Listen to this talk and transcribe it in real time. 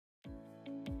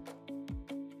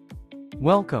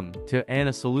Welcome to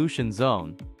Anna Solution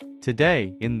Zone.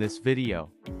 Today, in this video,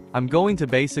 I'm going to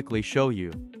basically show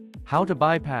you how to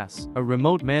bypass a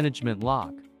remote management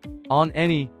lock on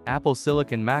any Apple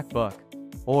Silicon MacBook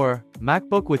or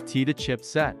MacBook with T2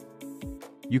 Chipset.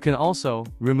 You can also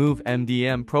remove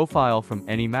MDM profile from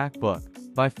any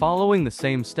MacBook by following the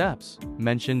same steps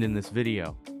mentioned in this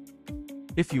video.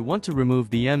 If you want to remove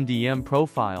the MDM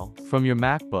profile from your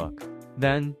MacBook,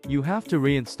 then you have to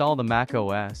reinstall the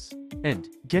macOS and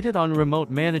get it on remote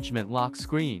management lock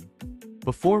screen.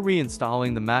 Before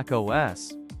reinstalling the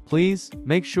macOS, please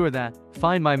make sure that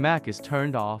Find My Mac is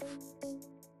turned off.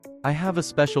 I have a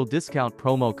special discount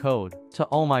promo code to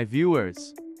all my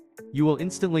viewers. You will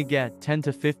instantly get 10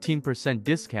 to 15%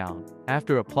 discount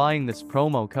after applying this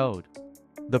promo code.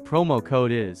 The promo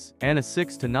code is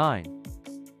ANNA6to9.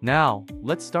 Now,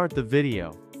 let's start the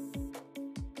video.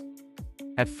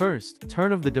 At first,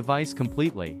 turn off the device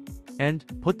completely and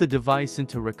put the device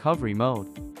into recovery mode.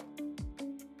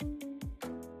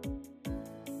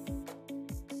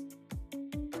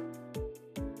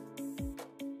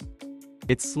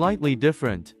 It's slightly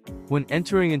different when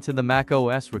entering into the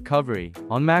macOS recovery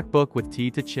on MacBook with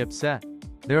T2 Chipset.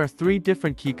 There are 3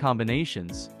 different key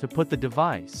combinations to put the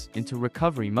device into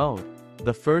recovery mode.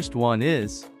 The first one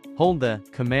is hold the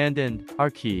Command and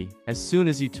R key as soon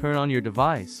as you turn on your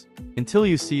device until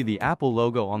you see the Apple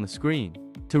logo on the screen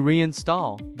to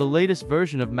reinstall the latest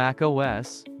version of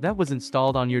macOS that was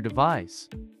installed on your device.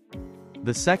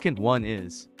 The second one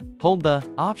is hold the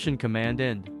Option Command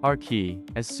and R key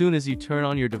as soon as you turn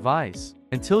on your device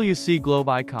until you see globe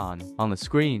icon on the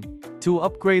screen to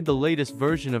upgrade the latest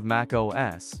version of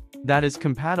macOS that is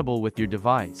compatible with your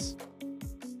device.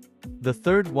 The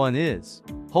third one is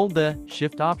hold the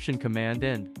Shift Option Command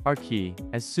and R key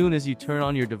as soon as you turn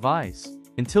on your device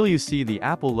until you see the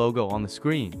Apple logo on the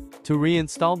screen to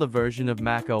reinstall the version of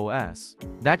macOS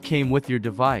that came with your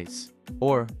device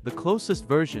or the closest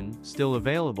version still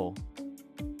available.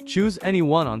 Choose any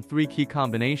one on 3 key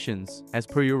combinations as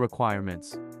per your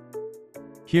requirements.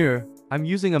 Here, I'm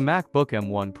using a MacBook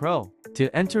M1 Pro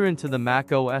to enter into the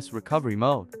macOS recovery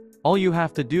mode. All you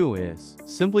have to do is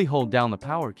simply hold down the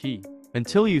power key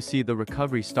until you see the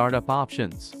recovery startup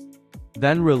options.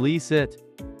 Then release it.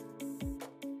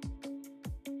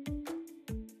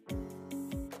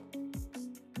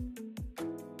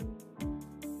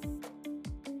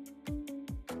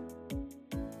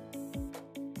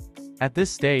 At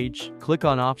this stage, click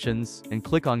on Options and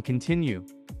click on Continue.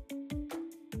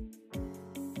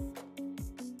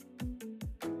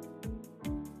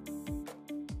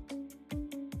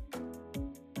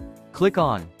 Click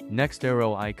on Next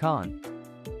arrow icon.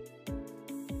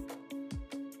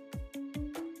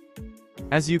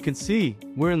 As you can see,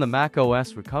 we're in the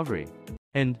macOS recovery,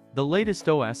 and the latest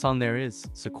OS on there is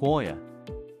Sequoia.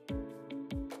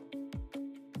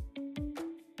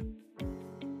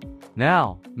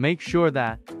 Now, make sure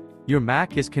that your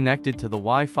Mac is connected to the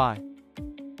Wi-Fi.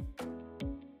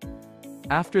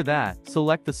 After that,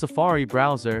 select the Safari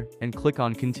browser and click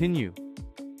on Continue.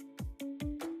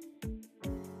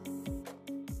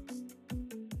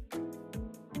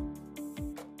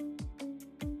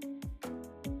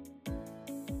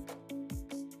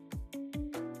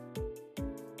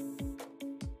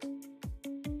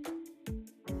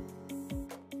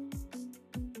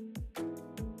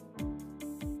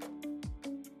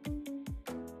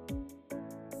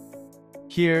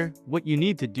 Here, what you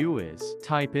need to do is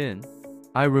type in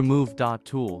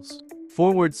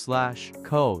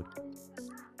iRemove.tools/code.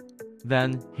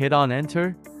 Then hit on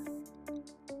Enter.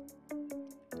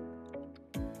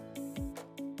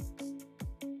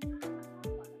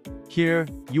 Here,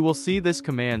 you will see this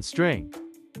command string.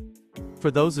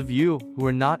 For those of you who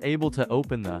are not able to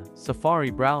open the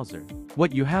Safari browser,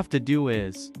 what you have to do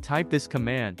is type this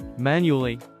command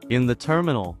manually in the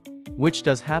terminal, which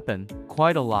does happen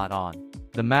quite a lot on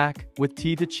the Mac with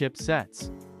T2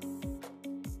 chipsets.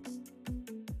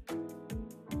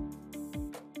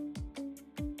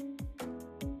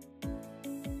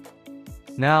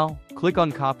 Now, click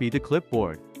on Copy to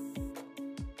Clipboard.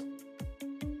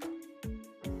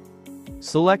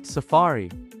 Select Safari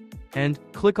and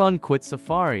click on Quit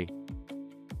Safari.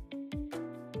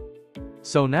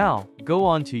 So now, go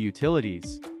on to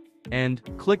Utilities and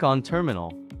click on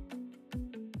Terminal.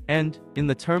 And in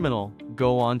the terminal,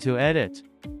 go on to Edit.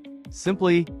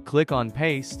 Simply click on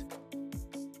Paste.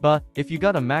 But if you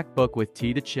got a MacBook with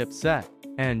T2 chipset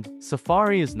and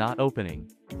Safari is not opening,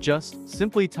 just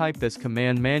simply type this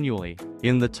command manually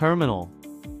in the terminal.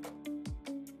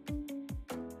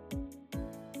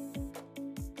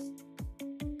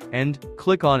 And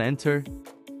click on Enter.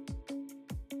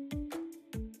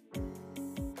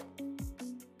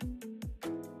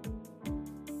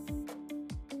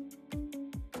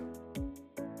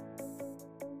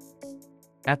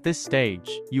 At this stage,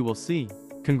 you will see,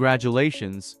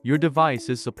 "Congratulations, your device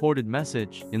is supported"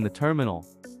 message in the terminal.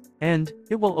 And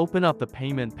it will open up the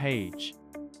payment page.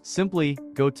 Simply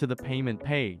go to the payment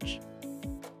page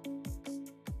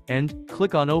and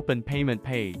click on Open Payment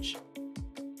Page.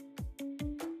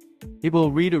 It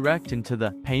will redirect into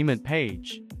the payment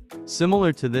page,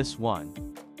 similar to this one.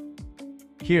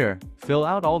 Here, fill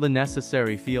out all the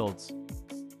necessary fields.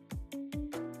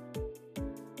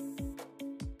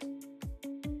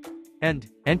 And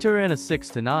enter in a 6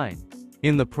 to 9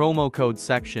 in the promo code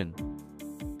section.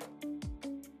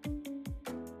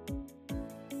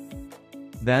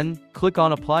 Then, click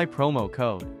on Apply Promo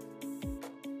Code.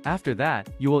 After that,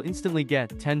 you will instantly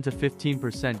get 10 to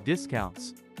 15%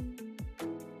 discounts.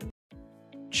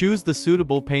 Choose the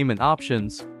suitable payment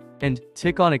options and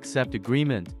tick on Accept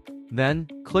Agreement. Then,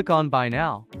 click on Buy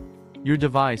Now. Your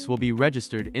device will be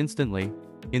registered instantly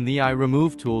in the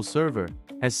iRemove tool server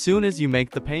as soon as you make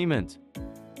the payment.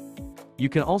 You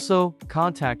can also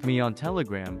contact me on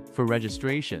Telegram for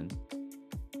registration.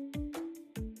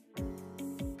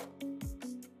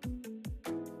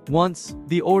 Once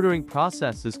the ordering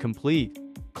process is complete,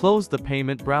 close the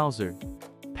payment browser,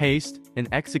 paste and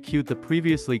execute the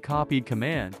previously copied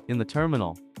command in the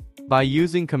terminal by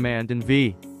using Command and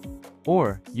V.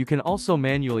 Or you can also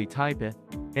manually type it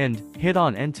and hit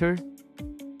on Enter.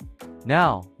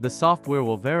 Now, the software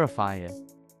will verify it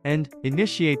and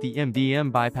initiate the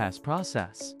MDM bypass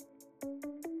process.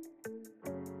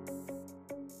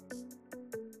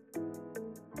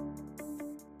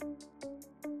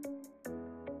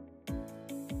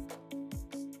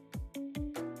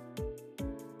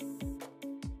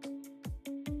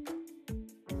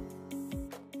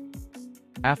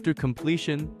 After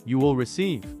completion, you will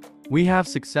receive, "We have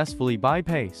successfully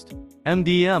bypassed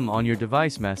MDM on your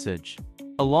device" message,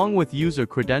 along with user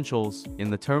credentials in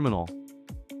the terminal.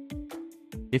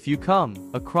 If you come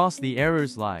across the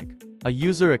errors like, "A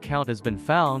user account has been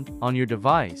found on your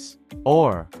device,"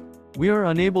 or "We are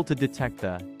unable to detect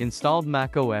the installed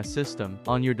macOS system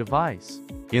on your device"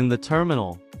 in the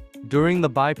terminal during the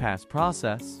bypass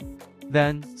process,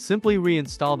 then simply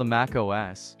reinstall the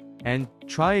macOS and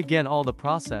try again all the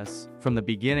process from the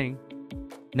beginning.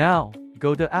 Now,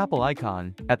 go to Apple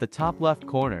icon at the top left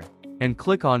corner and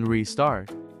click on Restart.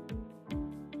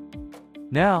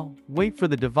 Now, wait for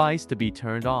the device to be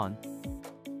turned on.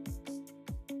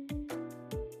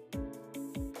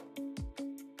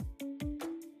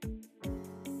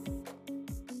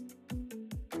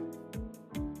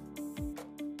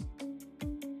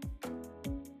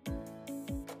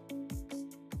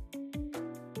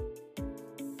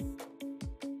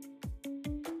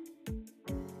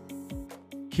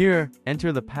 Here,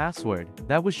 enter the password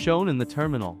that was shown in the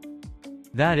terminal.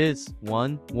 That is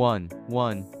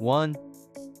 1111,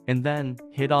 and then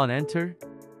hit on Enter.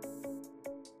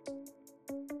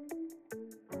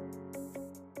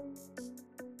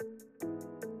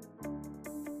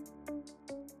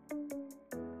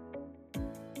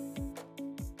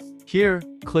 Here,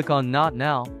 click on Not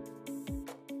Now.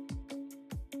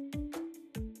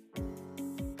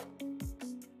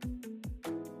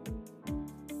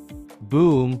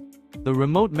 Boom! The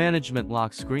remote management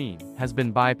lock screen has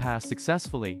been bypassed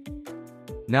successfully.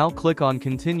 Now click on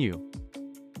Continue.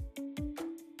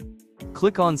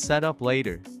 Click on Setup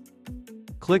Later.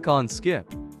 Click on Skip.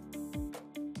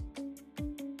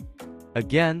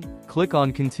 Again, click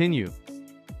on Continue.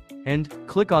 And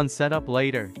click on Setup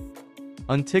Later.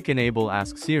 Untick Enable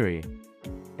Ask Siri.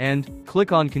 And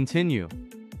click on Continue.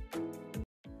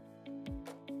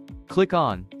 Click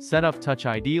on Set up Touch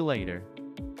ID Later.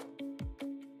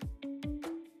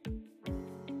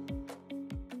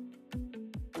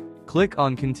 Click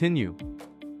on Continue.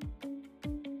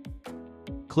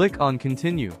 Click on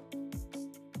Continue.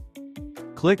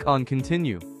 Click on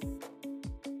Continue.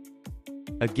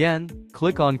 Again,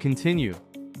 click on Continue.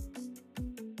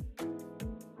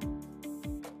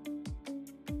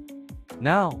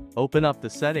 Now, open up the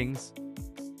settings.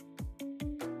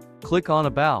 Click on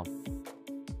About.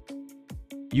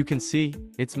 You can see,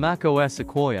 it's macOS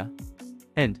Sequoia.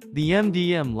 And the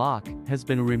MDM lock has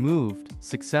been removed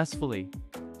successfully.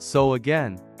 So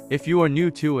again, if you are new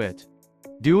to it,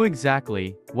 do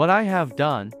exactly what I have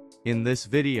done in this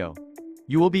video.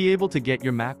 You will be able to get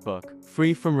your MacBook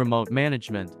free from remote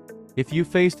management. If you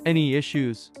faced any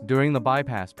issues during the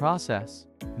bypass process,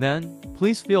 then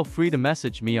please feel free to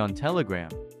message me on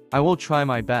Telegram. I will try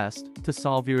my best to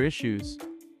solve your issues.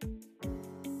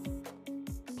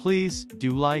 Please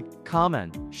do like,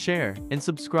 comment, share, and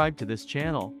subscribe to this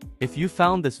channel if you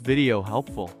found this video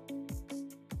helpful.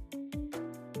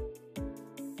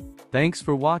 Thanks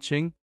for watching.